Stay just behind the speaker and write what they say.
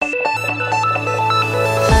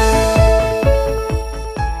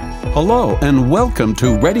Hello and welcome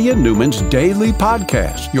to Reddy Neumann's Daily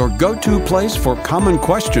Podcast, your go-to place for common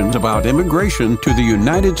questions about immigration to the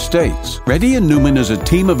United States. Reddy Neumann is a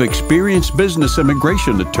team of experienced business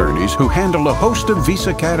immigration attorneys who handle a host of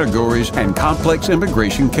visa categories and complex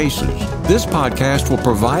immigration cases. This podcast will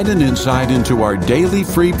provide an insight into our daily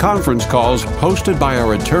free conference calls hosted by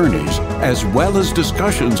our attorneys, as well as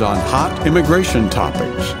discussions on hot immigration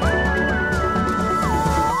topics.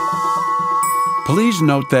 Please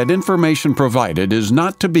note that information provided is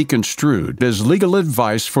not to be construed as legal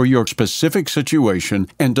advice for your specific situation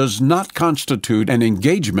and does not constitute an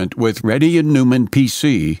engagement with Reddy Neumann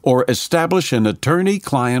PC or establish an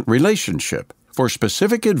attorney-client relationship. For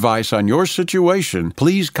specific advice on your situation,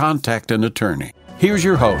 please contact an attorney. Here's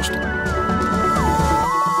your host.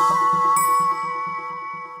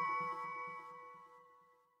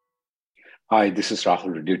 Hi, this is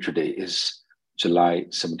Rahul Reddy. Today is July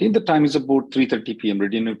 17th. The time is about 3:30 p.m.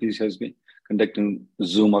 Reddy Neumann has been conducting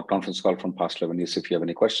Zoom or conference call from past 11 years. If you have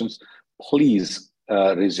any questions, please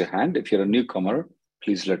raise your hand. If you're a newcomer,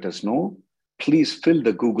 please let us know. Please fill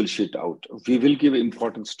the Google Sheet out. We will give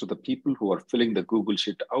importance to the people who are filling the Google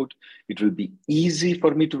Sheet out. It will be easy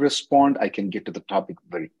for me to respond. I can get to the topic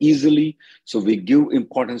very easily. So we give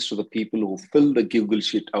importance to the people who fill the Google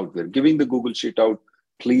Sheet out. We're giving the Google Sheet out.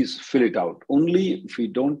 Please fill it out. Only if we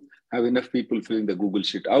don't have enough people filling the Google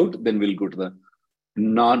Sheet out, then we'll go to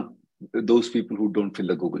those people who don't fill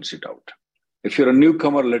the Google Sheet out. If you're a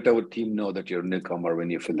newcomer, let our team know that you're a newcomer when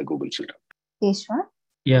you fill the Google Sheet out. Ishwar?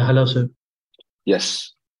 Yeah, hello, sir.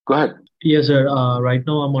 Yes, go ahead. Yes, sir. Right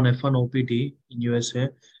now I'm on F1 OPT in USA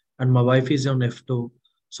and my wife is on F2.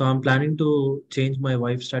 So I'm planning to change my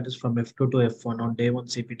wife's status from F2 to F1 on day one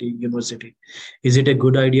CPT university. Is it a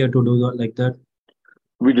good idea to do that like that?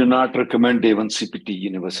 We do not recommend day one CPT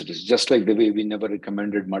universities. Just like the way we never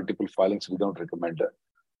recommended multiple filings, we don't recommend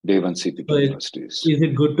day one CPT universities. Is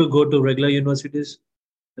it good to go to regular universities?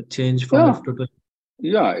 Change from F2 to...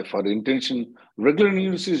 Yeah, if our intention, regular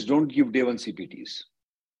universities don't give day one CPTs.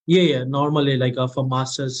 Yeah. Normally, like for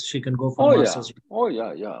masters, she can go for masters.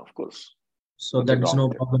 Yeah, of course. So that's no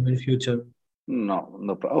problem in future.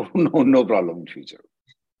 No problem in future.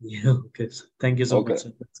 Yeah, okay. So thank you so much,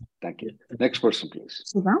 sir. Thank you. Next person, please.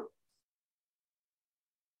 Shiva?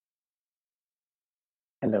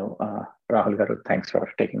 Hello, Rahul Garu. Thanks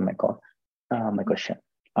for taking my call. My question.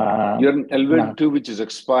 You're in L1-2, which is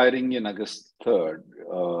expiring in August 3rd.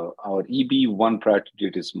 Our EB1 priority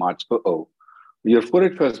date is March. Your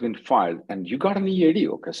 485 has been filed and you got an EAD.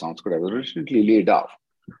 Okay, sounds good. I was recently laid off.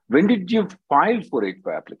 When did you file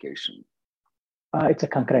 485 application? It's a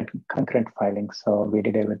concurrent filing, so we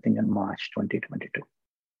did everything in March 2022.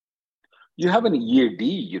 You have an EAD.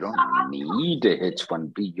 You don't need a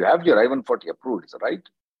H-1B. You have your I-140 approved, is that right?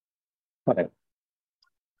 Correct.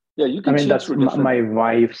 Yeah, you can change that's to a different... my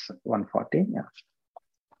wife's 140. Yeah.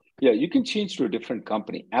 Yeah, you can change to a different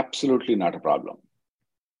company. Absolutely not a problem.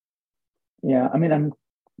 Yeah, I'm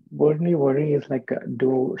only worry is like,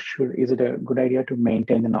 is it a good idea to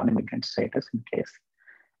maintain the non-immigrant status in case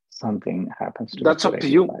something happens to... That's up to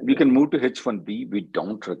you. You can move to H-1B. We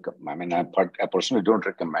don't recommend. I personally don't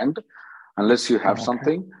recommend unless you have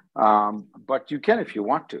something. But you can if you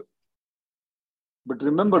want to. But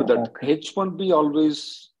remember that H-1B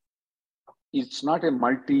always, it's not a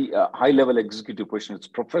high-level executive position. It's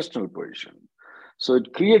a professional position. So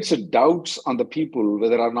it creates a doubts on the people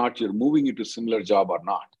whether or not you're moving into a similar job or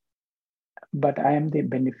not. But I am the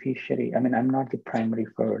beneficiary. I'm not the primary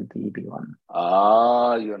for the EB1.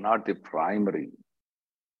 You're not the primary.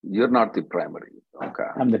 You're not the primary. Okay.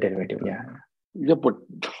 I'm the derivative, yeah. Yeah, but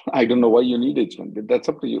I don't know why you need H-1B. That's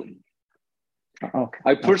up to you. Okay.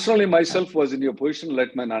 I personally myself was in your position,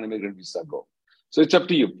 let my non-immigrant visa go. So it's up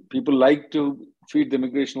to you. People like to feed the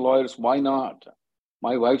immigration lawyers. Why not?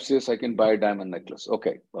 My wife says I can buy a diamond necklace.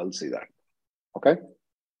 Okay, I'll see that. Okay?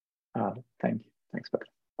 Thank you. Thanks, brother.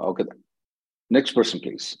 Okay then. Next person,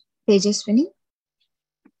 please. Tejaswini?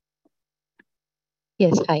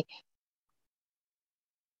 Yes, hi.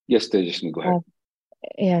 Yes, Tejaswini, go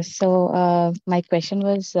ahead. So my question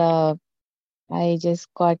was, I just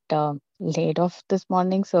got laid off this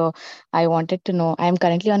morning, so I wanted to know, I'm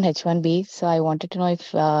currently on H-1B, so I wanted to know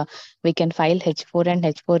if we can file H-4 and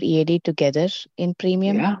H-4 EAD together in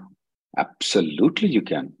premium. Yeah, absolutely you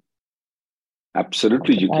can.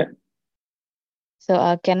 Absolutely you can.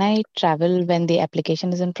 So can I travel when the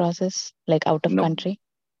application is in process, like out of country?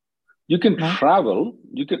 You can travel.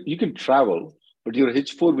 You can travel, but your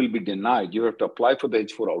H-4 will be denied. You have to apply for the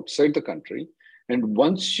H-4 outside the country. And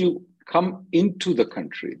once you come into the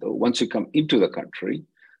country,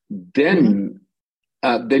 then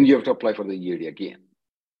you have to apply for the EAD again.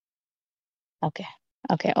 Okay.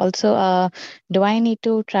 Okay. Also, do I need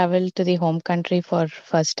to travel to the home country for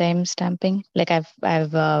first time stamping? Like my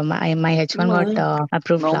H1 got No,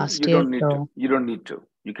 approved no, last you year. don't need to. So, You don't need to.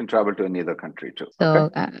 You can travel to any other country too.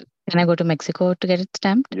 Okay? so can I go to Mexico to get it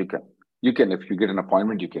stamped? You can. You can. If you get an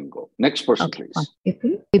appointment, you can go. Next person, Okay. Fine.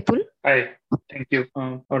 please. People? Hi, thank you.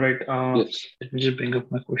 All right. Yes. Let me just bring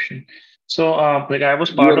up my question. So, like, I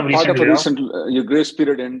was You part are of part recent of a layoff. recent, your grace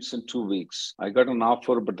period ends in 2 weeks. I got an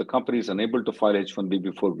offer, but the company is unable to file H1B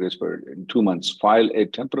before grace period in 2 months. File a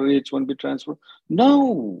temporary H1B transfer?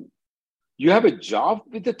 No. You have a job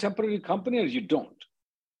with the temporary company or you don't?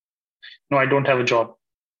 No, I don't have a job.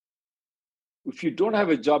 If you don't have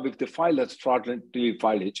a job, if they file, that's fraudulently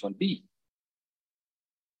filed H1B.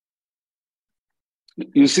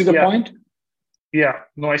 You see the point? Yeah,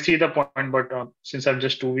 no, I see the point, but since I'm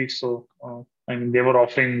just 2 weeks, so I mean, they were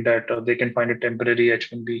offering that they can find a temporary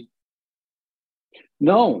H1B.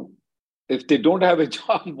 No. If they don't have a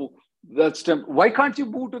job, that's why can't you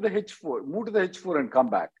move to the H4? Move to the H4 and come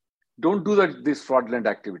back. Don't do that. These fraudulent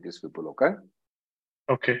activities, people. Okay.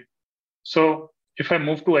 Okay. So if I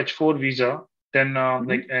move to H4 visa, then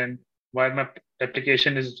like, and while my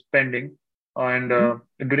application is pending, and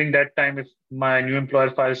during that time, if my new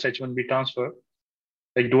employer files H1B transfer,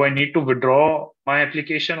 like, do I need to withdraw my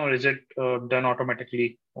application, or is it done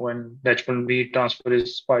automatically when the H1B transfer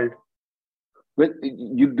is filed? Well,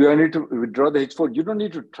 you do need to withdraw the H4. You don't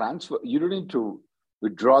need to transfer. You don't need to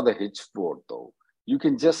withdraw the H4 though. You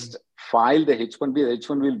can just file the H1B. The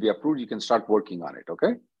H1B will be approved. You can start working on it.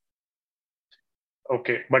 Okay.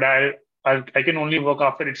 Okay, but I can only work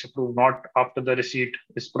after it's approved, not after the receipt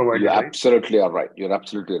is provided. You right? absolutely are right. You're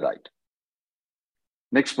absolutely right.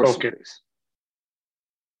 Next person, please.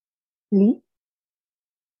 Lee?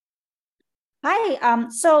 Hi.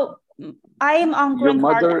 So I am on Your green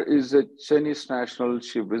mother card. is a Chinese national.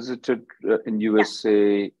 She visited in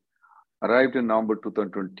USA, arrived in November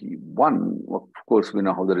 2021. Of course, we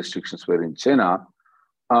know how the restrictions were in China.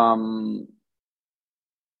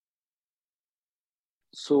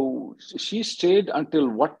 So she stayed until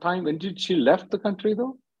what time? When did she left the country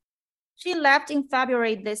though? She left in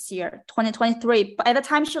February this year, 2023. But at the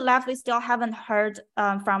time she left, we still haven't heard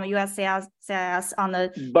from USCIS on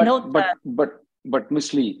the note. But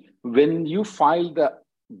Ms. Lee, when you file the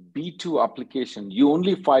B2 application, you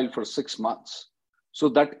only file for 6 months. So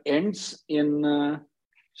that ends in,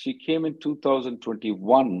 she came in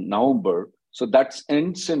 2021, November. So that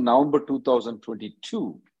ends in November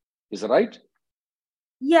 2022. Is that right?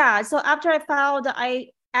 Yeah. So after I filed, I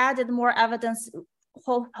added more evidence,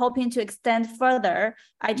 hoping to extend further.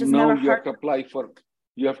 I just never heard. You have to apply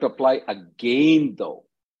you have to apply again though.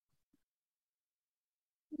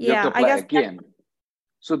 You have to apply again.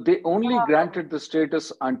 So they only granted the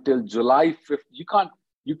status until July 5th.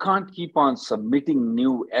 You can't keep on submitting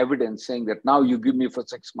new evidence saying that now you give me for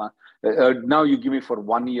 6 months, now you give me for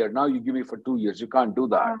 1 year, now you give me for 2 years. You can't do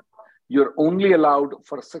that. You're only allowed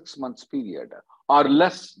for 6 months period or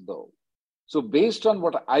less though. So based on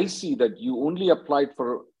what I see, that you only applied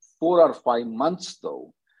for 4 or 5 months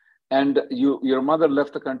though, and your mother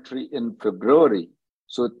left the country in February.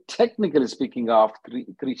 So technically speaking of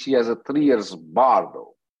she has a 3 years bar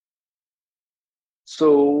though.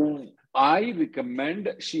 So I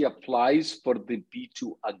recommend she applies for the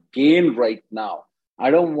B2 again right now.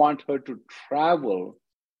 I don't want her to travel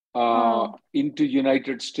into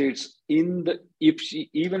United States even if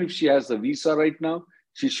she has a visa right now,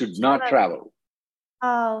 she should not travel.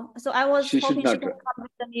 Oh, so I was hoping she can come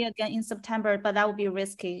with me again in September, but that would be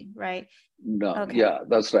risky, right? No, okay. Yeah,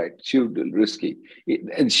 that's right. She would be risky.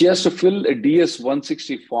 And she has to fill a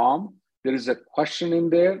DS-160 form. There is a question in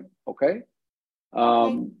there, okay?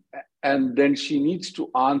 And then she needs to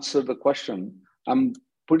answer the question. I'm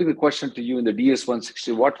putting the question to you in the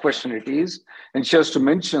DS-160, what question it is. And she has to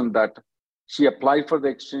mention that she applied for the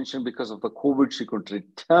extension because of the COVID. She could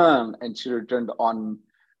return, and she returned on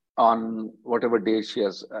whatever day she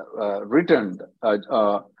has returned,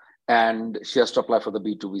 and she has to apply for the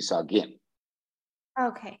B2 visa again.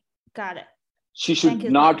 Okay, got it. She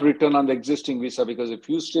should not return on the existing visa, because if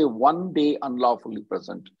you stay 1 day unlawfully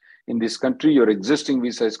present in this country, your existing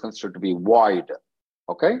visa is considered to be void.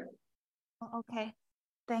 Okay? Okay,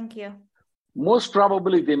 thank you. Most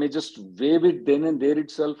probably they may just waive it then and there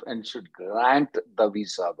itself and should grant the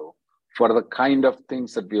visa though, for the kind of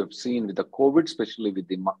things that we have seen with the COVID, especially with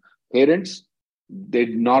the parents. They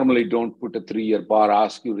normally don't put a 3-year bar,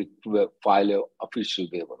 ask you to file an official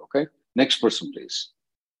waiver. Okay? Next person, please.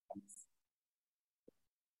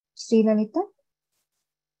 Sri Lanita?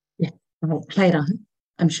 Yeah. Hi, Rahul.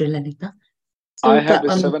 I'm Sri Lanita. I have a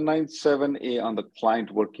 797A on the client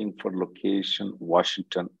working for location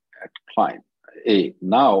Washington at client A.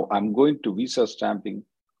 Now I'm going to visa stamping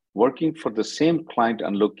working for the same client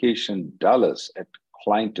on location Dallas at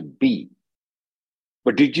client B.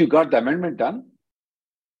 But did you got the amendment done?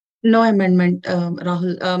 No amendment,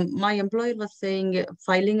 Rahul. My employer was saying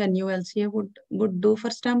filing a new LCA would do for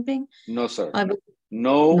stamping. No, sir.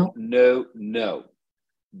 No.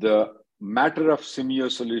 The matter of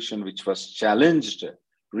Simeo solution, which was challenged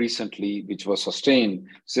recently, which was sustained,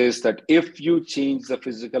 says that if you change the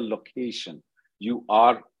physical location, you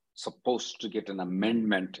are supposed to get an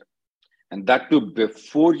amendment. And that too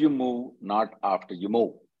before you move, not after you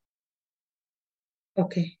move.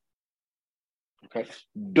 Okay. Okay.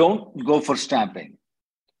 Don't go for stamping.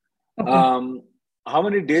 Okay. How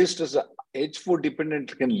many days does the H4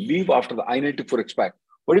 dependent can leave after the I-94 expire?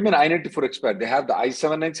 What do you mean I-94 expired? They have the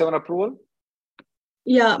I-797 approval?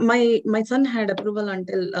 Yeah, my son had approval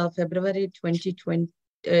until February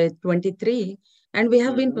 2023, and we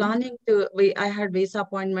have been planning to. I had visa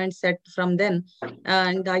appointments set from then,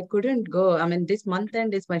 and I couldn't go. I mean, this month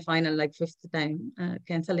end is my final, like 5th time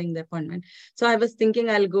canceling the appointment. So I was thinking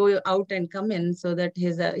I'll go out and come in so that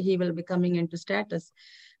he will be coming into status.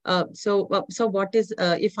 So what is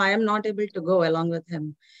if I am not able to go along with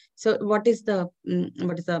him? So what do you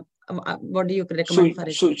recommend for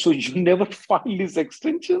it? So you never filed this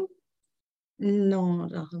extension? No,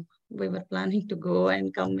 Rahul. We were planning to go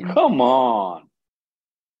and come in. Come on.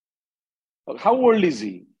 How old is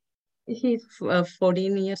he? He's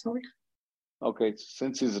 14 years old. Okay,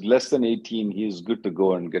 since he's less than 18, he is good to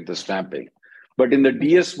go and get the stamping. But in the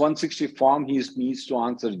DS-160 form, he needs to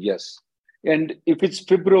answer yes. And if it's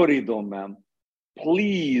February though, ma'am,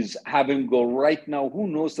 please have him go right now. Who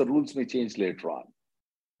knows, the rules may change later on.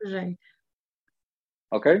 Right.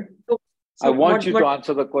 Okay? So I want you to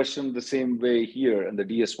answer the question the same way here in the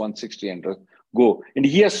DS-160 and go. And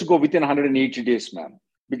he has to go within 180 days, ma'am.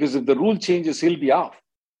 Because if the rule changes, he'll be off.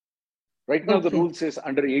 Right now, the rule says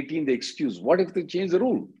under 18, they excuse. What if they change the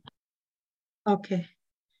rule? Okay.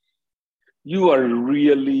 You are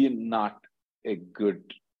really not a good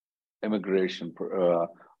immigration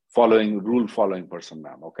rule following person,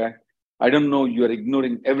 ma'am. Okay. I don't know. You are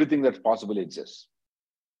ignoring everything that possibly exists.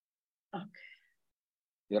 Okay.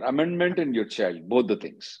 Your amendment and your child, both the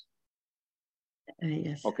things.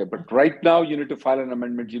 Yes. Okay. But right now, you need to file an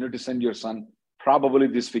amendment. You need to send your son probably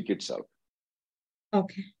this week itself.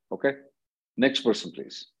 Okay. Okay. Next person,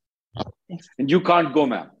 please. Thanks. And you can't go,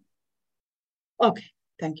 ma'am. Okay.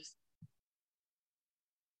 Thank you.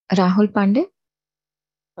 Rahul Pandey.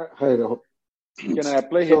 Hi, Rahul. Can I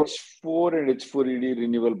apply H4 and H4ED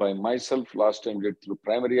renewal by myself? Last time did through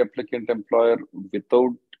primary applicant employer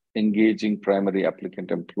without engaging primary applicant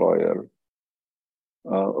employer.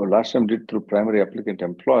 Last time did through primary applicant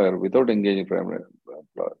employer without engaging primary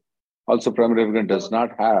employer. Also, primary applicant does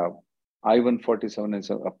not have I-147 is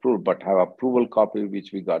approved, but have approval copy,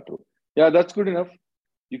 which we got to. Yeah, that's good enough.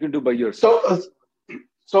 You can do by yourself.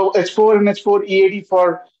 So H4 and H4 EAD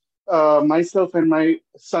for myself and my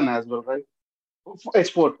son as well, right?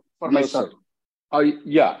 H4 for my son.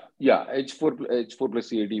 Yeah. H4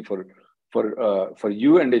 plus EAD for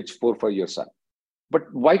you and H4 for your son.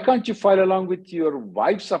 But why can't you file along with your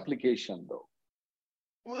wife's application though?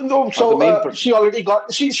 No, so she already got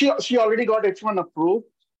H1 approved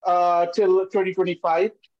till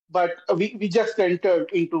 2025, but we just entered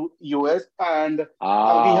into US and we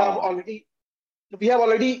have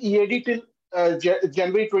already EAD till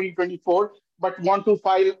January 2024, but want to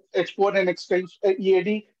file H4 and extend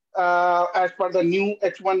EAD as per the new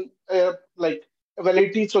H1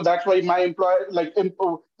 validity. So that's why my employer,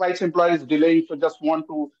 wife's employer, is delaying. So just want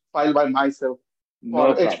to file by myself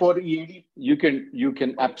for H4 EAD. You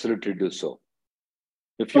can absolutely do so.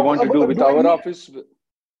 If you want to do with our office,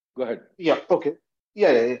 go ahead. Yeah. Okay.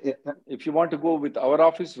 Yeah. If you want to go with our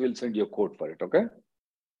office, we'll send you a code for it. Okay.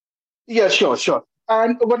 Yeah. Sure.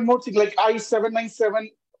 And one more thing, like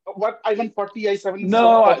I-797, what I-140, I-797?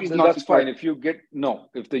 No, that's fine. If you get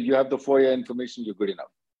you have the FOIA information, you're good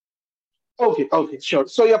enough. Okay, sure.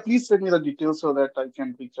 So yeah, please send me the details so that I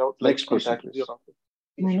can reach out. Next person, please.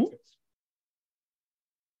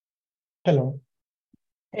 Hello.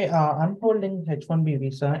 Hey, I'm holding H1B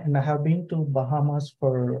visa and I have been to Bahamas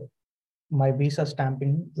for my visa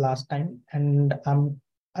stamping last time, and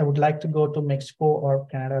I would like to go to Mexico or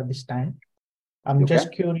Canada this time. I'm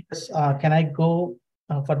just curious, can I go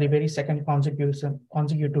for the very second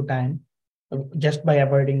consecutive time just by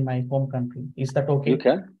avoiding my home country? Is that okay? You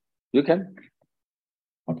can.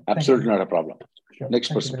 Okay, absolutely not a problem. Sure. Next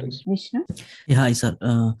Thank you person, very please. Vishnu? Yeah, hi, sir.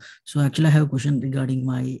 So actually, I have a question regarding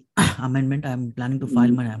my amendment. I'm planning to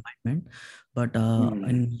file my amendment, but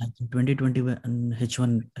in like 2020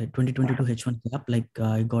 H1, 2022 H1 gap, like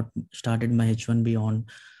I got started my H1B on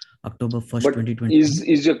October 1st, But 2020.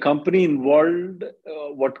 is your company involved?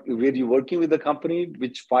 Were you working with the company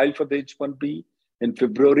which filed for the H1B in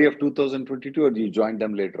February of 2022, or you joined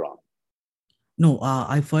them later on? No,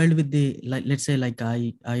 I filed with the, like, let's say like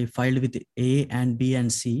I filed with A and B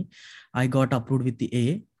and C. I got approved with the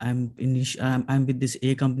A. I'm with this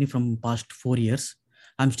A company from past 4 years.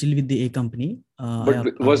 I'm still with the A company.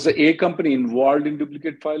 But was the A company involved in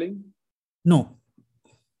duplicate filing? No,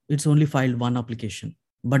 it's only filed one application.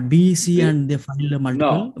 But B, C, and they filed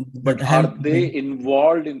multiple. No, but are they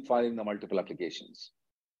involved in filing the multiple applications?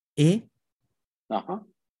 A? Uh-huh.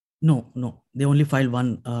 No. They only filed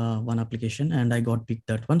one application, and I got picked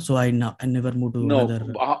that one. So I never moved to another.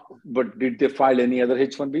 But did they file any other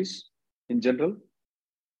H1Bs in general?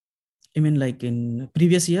 You mean like in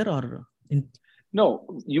previous year or in? No,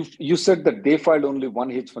 you said that they filed only one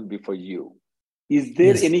H1B for you. Is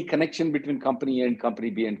there any connection between company A and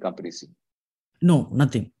company B and company C? No,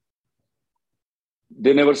 nothing.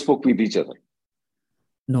 They never spoke with each other?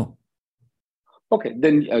 No. Okay,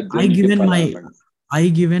 then I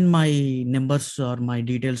given my numbers or my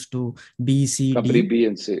details to B, C, company D. B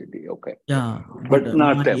and C, D. Okay. Yeah, but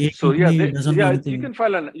not them. So you can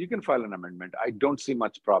file an amendment. I don't see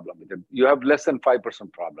much problem with it. You have less than 5%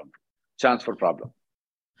 chance for problem.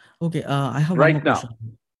 Okay, I have right one more now.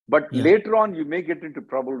 question. But later on, you may get into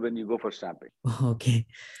trouble when you go for stamping. Okay.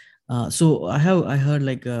 So I heard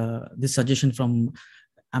like this suggestion from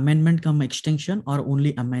amendment come extension or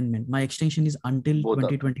only amendment. My extension is until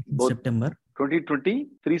 2020 September.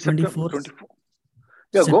 2023 September 24.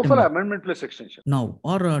 Yeah, September. Go for amendment plus extension. Now,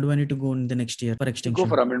 or do I need to go in the next year for extension? You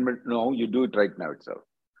go for amendment. No, you do it right now itself.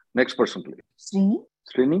 Next person, please. Srini.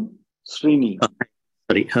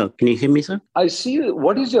 Sorry, can you hear me, sir? I see.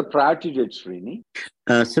 What is your priority date, Srini?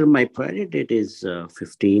 Sir, my priority date is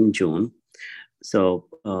 15 June. So,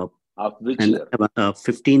 of which year?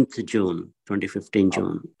 15th June, 2015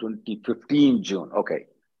 June. 2015 June. Okay.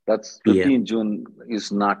 That's 15 June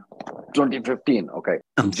is not 2015. Okay.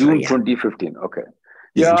 June 2015. Okay.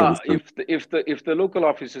 Yeah. If the local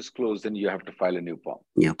office is closed, then you have to file a new form.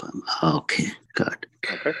 Yeah. Okay. Good.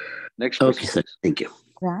 Okay. Next person. Okay, sir. Thank you.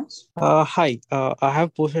 Hi. I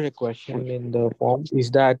have posted a question in the form. Is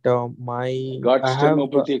that got STEM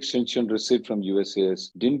OPT extension received from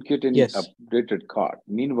USAS, didn't get any updated card.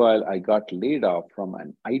 Meanwhile, I got laid off from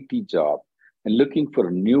an IT job and looking for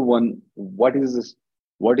a new one. What is this?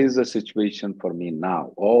 What is the situation for me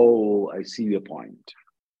now? Oh, I see your point.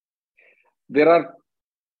 There are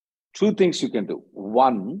two things you can do.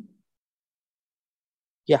 One,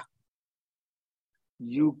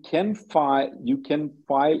 you can file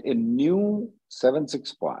a new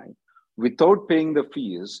 765 without paying the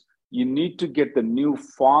fees. You need to get the new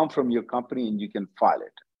form from your company and you can file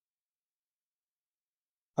it.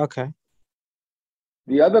 Okay.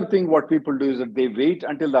 The other thing what people do is that they wait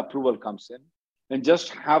until the approval comes in and just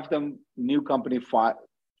have them new company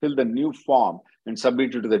fill the new form and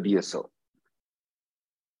submit it to the DSO.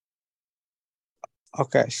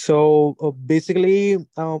 Okay, so basically,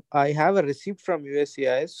 I have a receipt from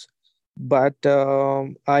USCIS, but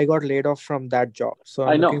I got laid off from that job. So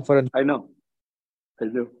I'm looking for I know.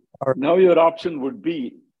 Now your option would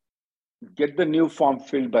be get the new form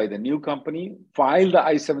filled by the new company, file the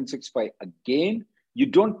I-765 again. You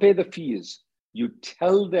don't pay the fees. You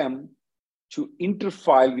tell them to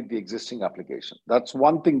interfile with the existing application. That's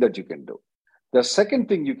one thing that you can do. The second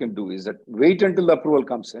thing you can do is that wait until the approval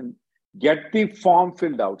comes in, get the form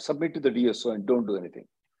filled out, submit to the DSO, and don't do anything.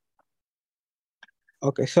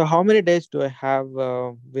 Okay, so how many days do I have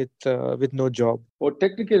with no job? Well,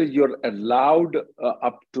 technically, you're allowed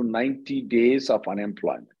up to 90 days of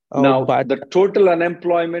unemployment. But the total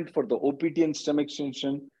unemployment for the OPT and STEM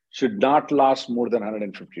extension should not last more than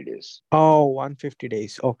 150 days. 150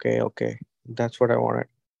 days. Okay. That's what I wanted.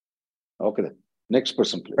 Okay, then. Next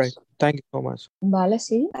person, please. Right. Thank you so much.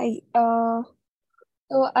 Balasi.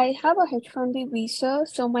 So I have a H1B visa.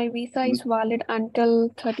 So my visa is valid until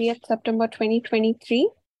 30th September 2023.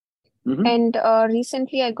 And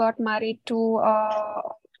recently I got married to a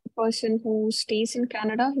person who stays in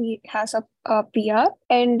Canada. He has a PR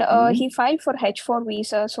and he filed for H4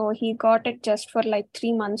 visa. So he got it just for like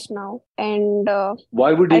 3 months now. And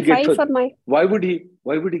why would he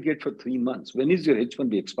why would he get for 3 months? When is your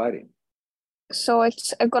H1B expiring? So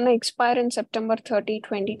it's going to expire in September 30,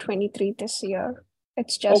 2023 this year.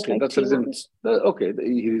 It's just like 3 months. Okay,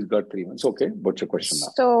 he's got 3 months. Okay, what's your question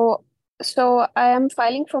now? So I am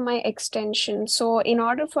filing for my extension. So in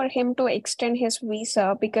order for him to extend his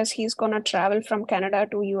visa, because he's going to travel from Canada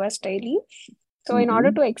to US daily. So in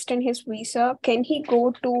order to extend his visa, can he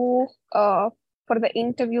go to for the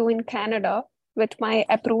interview in Canada with my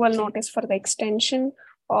approval notice for the extension,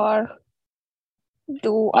 or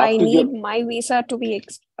do I need my visa to be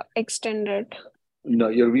extended? No,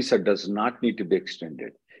 your visa does not need to be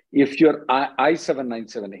extended. If your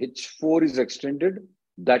I-797 H4 is extended,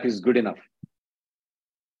 that is good enough.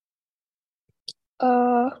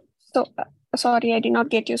 Sorry, I did not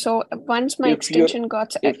get you. So once my extension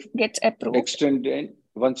gets approved,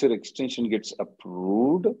 once your extension gets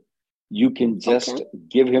approved, you can just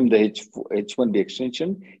give him the H1B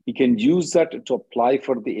extension. He can use that to apply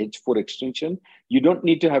for the H4 extension. You don't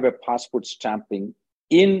need to have a passport stamping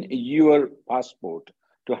in your passport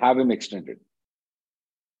to have him extended.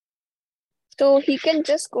 So he can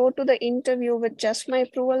just go to the interview with just my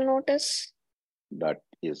approval notice? That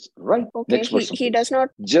is right. Okay, Next person, he does not.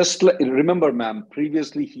 Just remember, ma'am,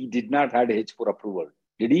 previously he did not have a H4 approval.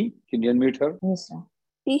 Did he? Can you unmute her? Yes, sir.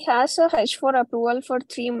 He has a H4 approval for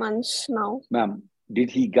 3 months now. Ma'am,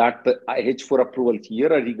 did he got the H4 approval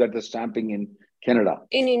here, or he got the stamping in Canada?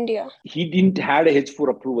 In India. He didn't had a H4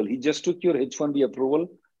 approval. He just took your H1B approval,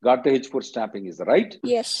 got the H4 stamping. Is that right?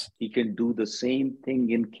 Yes. He can do the same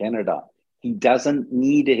thing in Canada. He doesn't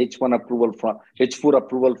need a H1 approval from H4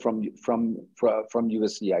 approval from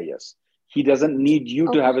USCIS. He doesn't need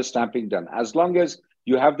you to have a stamping done. As long as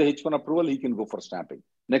you have the H1 approval, he can go for stamping.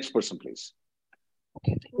 Next person, please.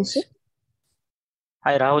 Okay, thank you.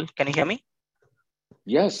 Hi, Rahul. Can you hear me?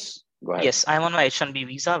 Yes, go ahead. Yes, I'm on my H1B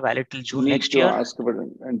visa, valid till June next year. Ask about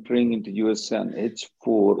entering into US and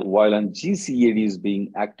H4 while on GCAD is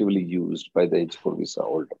being actively used by the H4 visa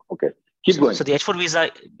holder. Okay. Keep going. So the H4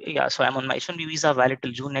 visa, so I'm on my H1B visa, valid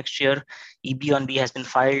till June next year. EB-1B has been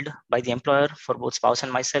filed by the employer for both spouse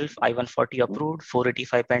and myself. I-140 approved,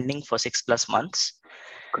 485 pending for 6+ months.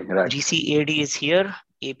 Congrats. GCAD is here.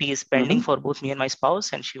 AP is pending for both me and my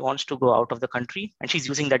spouse, and she wants to go out of the country, and she's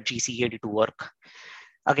using that GCAD to work.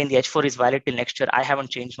 Again, the H4 is valid till next year. I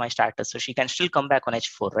haven't changed my status, so she can still come back on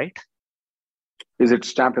H4, right? Is it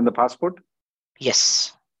stamped in the passport?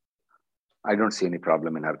 Yes. I don't see any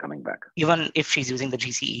problem in her coming back. Even if she's using the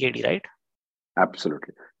GCEAD, right?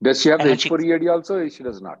 Absolutely. Does she have the H4 EAD also, or she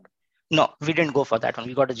does not? No, we didn't go for that one.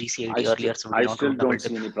 We got a GCEAD earlier. So I still don't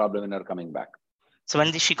see any problem in her coming back. So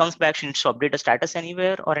when she comes back, she needs to update a status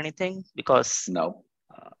anywhere or anything? Because no.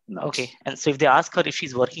 Okay. And so if they ask her if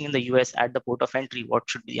she's working in the US at the port of entry, what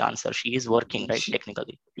should be the answer? She is working, right?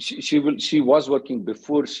 Technically. She was working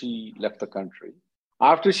before she left the country.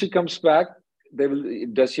 After she comes back, they will.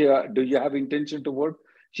 Do you have intention to work?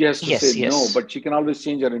 She has to say no, but she can always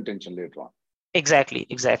change her intention later on. Exactly.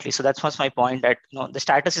 So that's what's my point. That the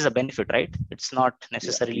status is a benefit, right? It's not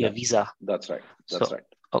necessarily a visa. That's right.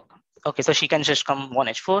 Okay, so she can just come on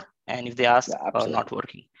H4, and if they ask, not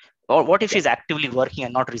working, or what if she's actively working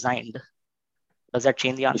and not resigned? Does that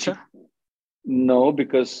change the answer? No,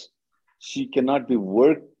 because she cannot be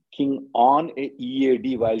working on a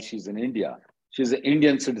EAD while she's in India. She's an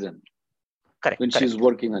Indian citizen. Correct. When she's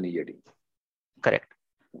working on EAD. Correct.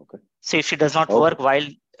 Okay. So if she does not work while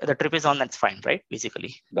the trip is on, that's fine, right?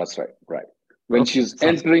 Basically. That's right. Right. When she's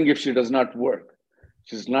entering, if she does not work,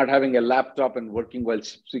 she's not having a laptop and working while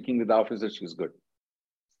speaking with the officer, she's good.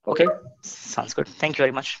 Okay. Sounds good. Thank you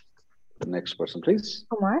very much. The next person, please.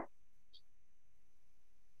 Kumar.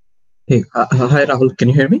 Hey, hi Rahul. Can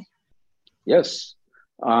you hear me? Yes.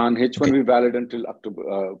 On H1B valid until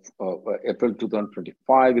April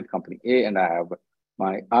 2025 with company A, and I have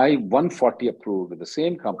my I-140 approved with the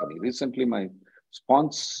same company. Recently, my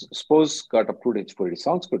spouse got approved H4. It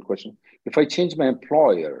sounds good question. If I change my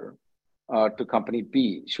employer to company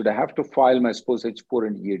B, should I have to file my spouse H4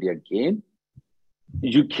 and EAD again?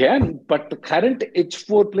 You can, but the current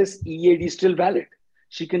H4 plus EAD is still valid.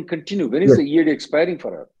 She can continue. When is the EAD expiring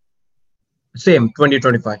for her? Same,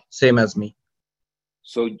 2025, same as me.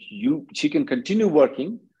 So she can continue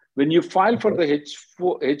working. When you file for the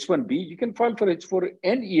H1B, you can file for H4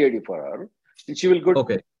 and EAD for her, and she will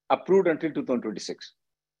get approved until 2026.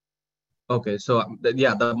 Okay, so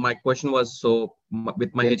my question was, so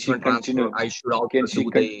with my H1 transfer, I should also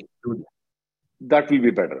do that will be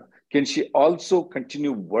better. Can she also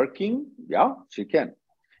continue working? Yeah, she can.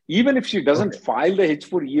 Even if she doesn't file the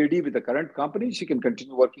H4 EAD with the current company, she can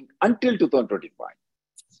continue working until 2025.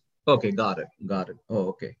 Okay, got it.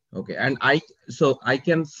 Oh, okay. And I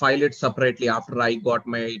can file it separately after I got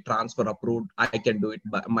my transfer approved. I can do it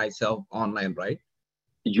by myself online, right?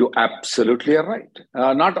 You absolutely are right.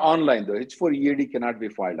 Not online though. H4 EAD cannot be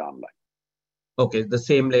filed online. Okay, the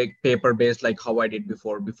same like paper-based, like how I did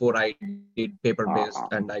before. Before I did paper-based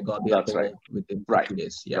and I got the That's right. approval within Right. 50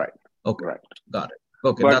 days. Yeah. Right. Okay. Right. Got it.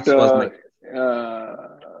 Okay, But that was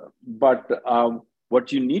my. What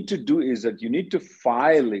you need to do is that you need to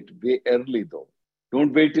file it way early, though.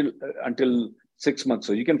 Don't wait until 6 months.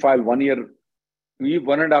 So you can file 1 year,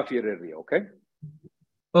 1.5 year early. Okay.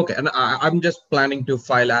 Okay, and I'm just planning to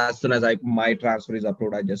file as soon as my transfer is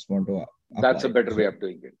approved. I just want to. That's a better way of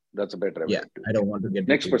doing it. That's a better way of doing it. I don't want to get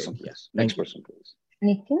next delayed. person, please. Yeah. Next person, please.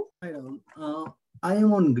 Nikhil? I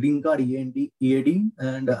am on green card EAD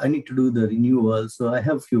and I need to do the renewal. So I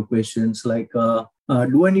have a few questions like,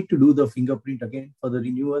 do I need to do the fingerprint again for the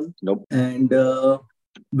renewal? Nope. And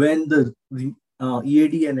when the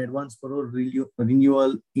EAD and advance parole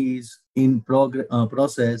renewal is in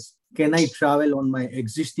process, can I travel on my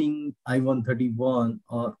existing I-131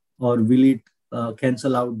 or will it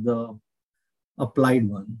cancel out the applied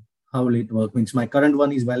one? How will it work? Means my current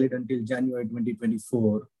one is valid until January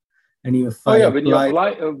 2024. And if when you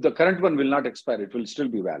apply, the current one will not expire. It will still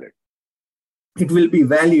be valid. It will be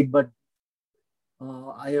valid, but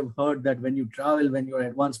I have heard that when you travel, when your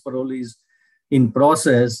advance parole is in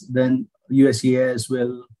process, then USCIS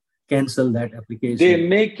will cancel that application. They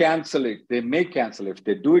may cancel it. They may cancel it. If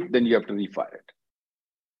they do it, then you have to refile it.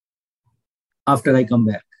 After I come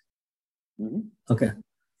back. Mm-hmm. Okay.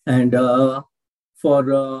 And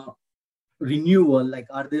for renewal, like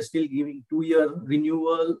are they still giving 2-year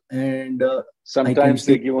renewal? And sometimes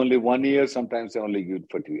they give only 1 year, sometimes they only give it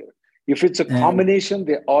for 2 years. If it's a combination,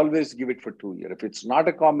 they always give it for 2 years. If it's not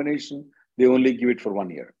a combination, they only give it for 1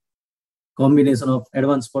 year. Combination of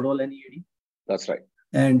advance parole and EAD? That's right.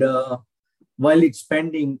 And while it's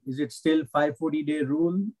pending, is it still 540-day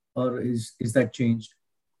rule or is that changed?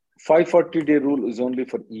 540-day rule is only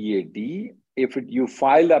for EAD if you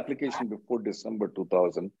file the application before December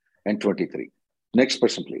 2023. Next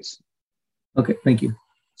person, please. Okay, thank you.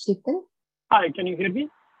 Sheetal? Hi, can you hear me?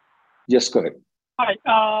 Yes, correct. Hi,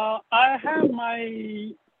 I have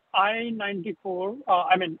my I-94.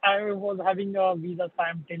 I was having a visa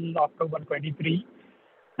stamp till October 23.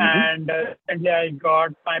 And recently I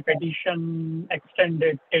got my petition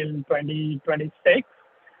extended till 2026.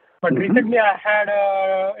 But recently I had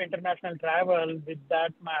international travel. With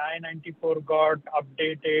that, my I-94 got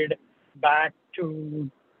updated back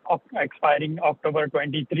to expiring October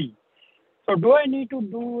 23. So do I need to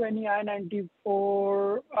do any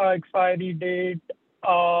I-94 expiry date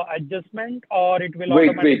adjustment, or it will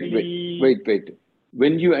automatically... Wait.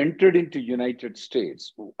 When you entered into United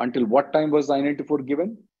States, until what time was I-94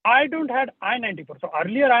 given? I don't have I-94. So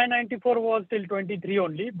earlier I-94 was till 23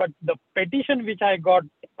 only, but the petition which I got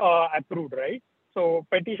approved, right? So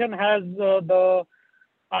petition has the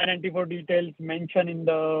I-94 details mentioned in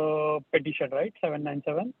the petition, right?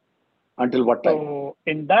 797. Until what time? So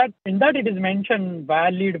in that it is mentioned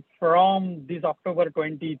valid from this October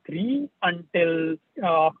 23 until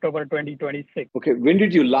October 2026. Okay. When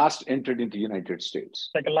did you last enter into United States?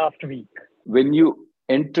 Like last week. When you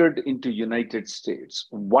entered into United States,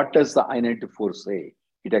 what does the I-94 say?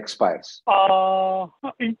 It expires. Earlier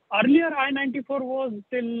I-94 was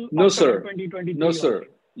till October 2023. No, sir.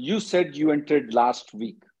 You said you entered last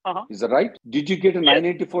week. Is that right? Did you get an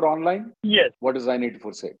I-94 online? Yes. What does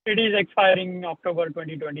I-94 say? It is expiring October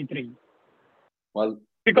 2023. Well,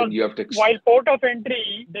 because you have to while port of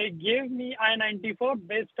entry, they gave me I-94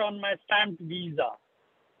 based on my stamped visa.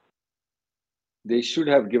 They should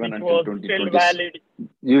have given which until was 2020. Still valid.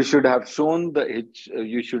 You should have shown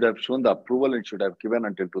the approval. It should have given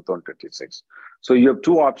until 2026. So you have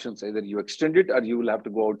two options: either you extend it, or you will have to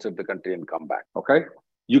go outside the country and come back. Okay.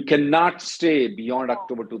 You cannot stay beyond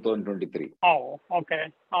October 2023. Oh,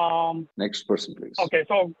 okay. Next person, please. Okay,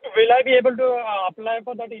 so will I be able to apply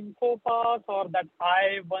for that info pass or that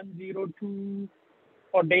I-102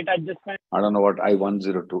 for date adjustment? I don't know what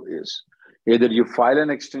I-102 is. Either you file an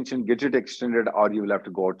extension, get it extended, or you will have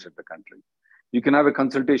to go outside the country. You can have a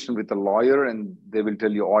consultation with a lawyer and they will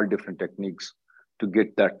tell you all different techniques to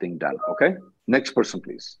get that thing done. Okay. Next person,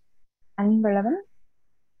 please.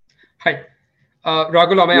 Hi.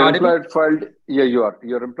 Ragul, am I audible? You are.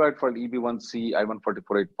 Your employed filed EB1C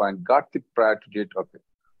I-14485 got the prior to date of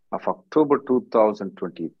October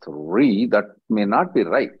 2023. That may not be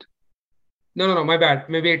right. No, my bad.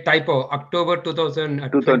 Maybe a typo. October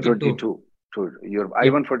 2022. Your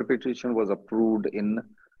I-140 petition was approved in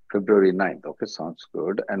February 9th. Okay, sounds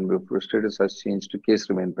good. And your status has changed to case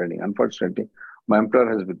remain pending. Unfortunately, my employer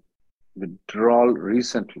has withdrawal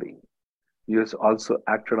recently. You also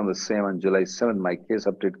acted on the same on July 7th. My case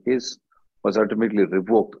update case was ultimately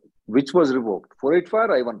revoked. Which was revoked? 485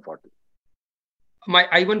 or I-140? My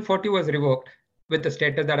I-140 was revoked. with the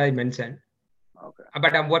status that I mentioned. Okay.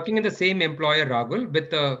 But I'm working in the same employer, Rahul,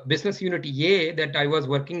 with the business unit A that I was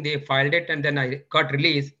working. They filed it and then I got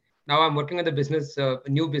released. Now I'm working on the business,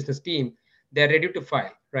 new business team. They're ready to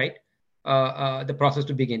file, right? The process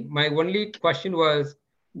to begin. My only question was,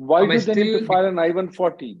 why do they need to file an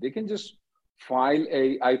I-140? They can just file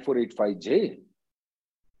a I-485J.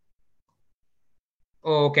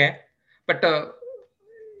 Oh, okay. But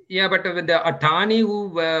yeah, but with the attorney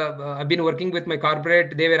who I've been working with my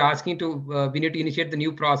corporate, they were asking to, we need to initiate the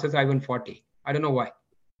new process I-140. I don't know why.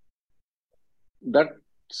 That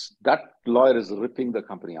lawyer is ripping the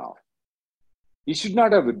company off. You should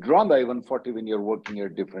not have withdrawn the I-140 when you're working in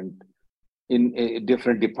a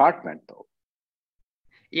different department, though.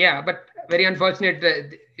 Yeah, but very unfortunate.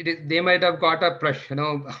 They might have got a pressure,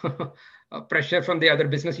 a pressure from the other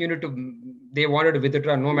business unit they wanted to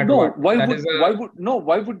withdraw no matter what.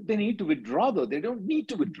 Why would they need to withdraw though? They don't need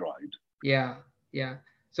to withdraw it. Yeah.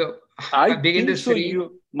 So I think so.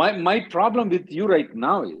 My problem with you right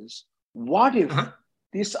now is, what if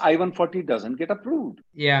this I-140 doesn't get approved?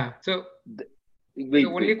 Yeah. So the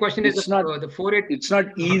only question is it's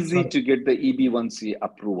not easy to get the EB1C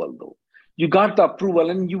approval though. You got the approval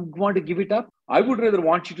and you want to give it up? I would rather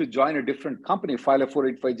want you to join a different company, file a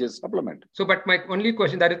 485J supplement. So, but my only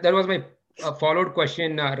question, that was my followed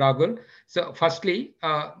question, Rahul. So firstly,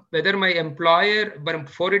 whether my employer, but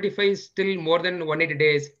 485 is still more than 180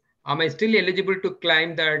 days, am I still eligible to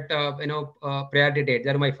claim that, priority date?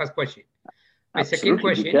 That is my first question. My second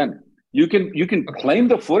question. You can claim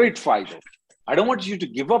the 485 though. I don't want you to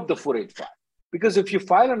give up the 485. Because if you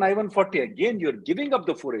file an I-140 again, you're giving up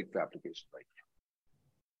the 485 application right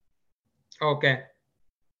now. Okay.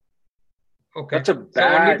 That's a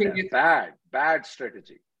bad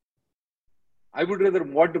strategy. I would rather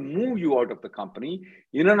want to move you out of the company.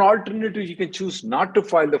 In an alternative, you can choose not to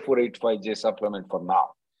file the 485J supplement for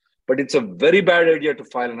now. But it's a very bad idea to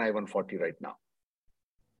file an I-140 right now.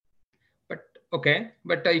 Okay,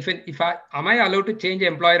 but am I allowed to change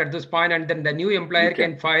employer at this point, and then the new employer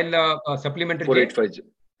can file a supplementary 485J?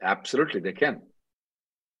 Absolutely, they can.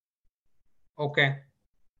 Okay,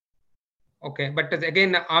 but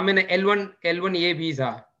again, I'm in an L1A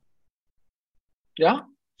visa. Yeah.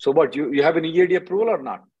 So what? You have an EAD approval or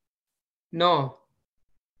not? No.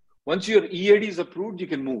 Once your EAD is approved, you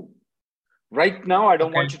can move. Right now, I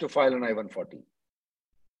don't want you to file an I-140.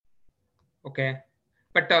 Okay,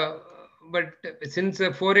 but since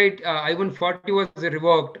I-140 was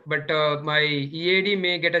revoked, but my EAD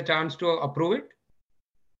may get a chance to approve it?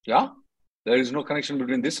 Yeah, there is no connection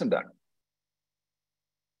between this and that.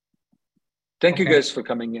 Thank you guys for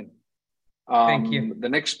coming in. Thank you. The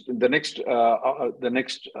next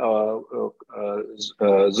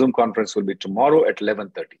Zoom conference will be tomorrow at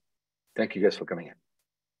 11:30. Thank you guys for coming in.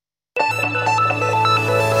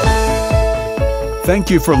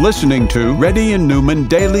 Thank you for listening to Reddy and Neumann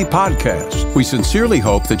Daily Podcast. We sincerely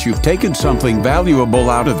hope that you've taken something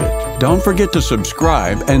valuable out of it. Don't forget to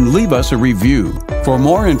subscribe and leave us a review. For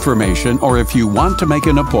more information, or if you want to make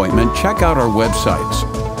an appointment, check out our websites,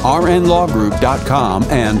 rnlawgroup.com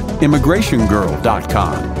and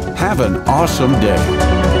immigrationgirl.com. Have an awesome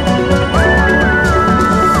day.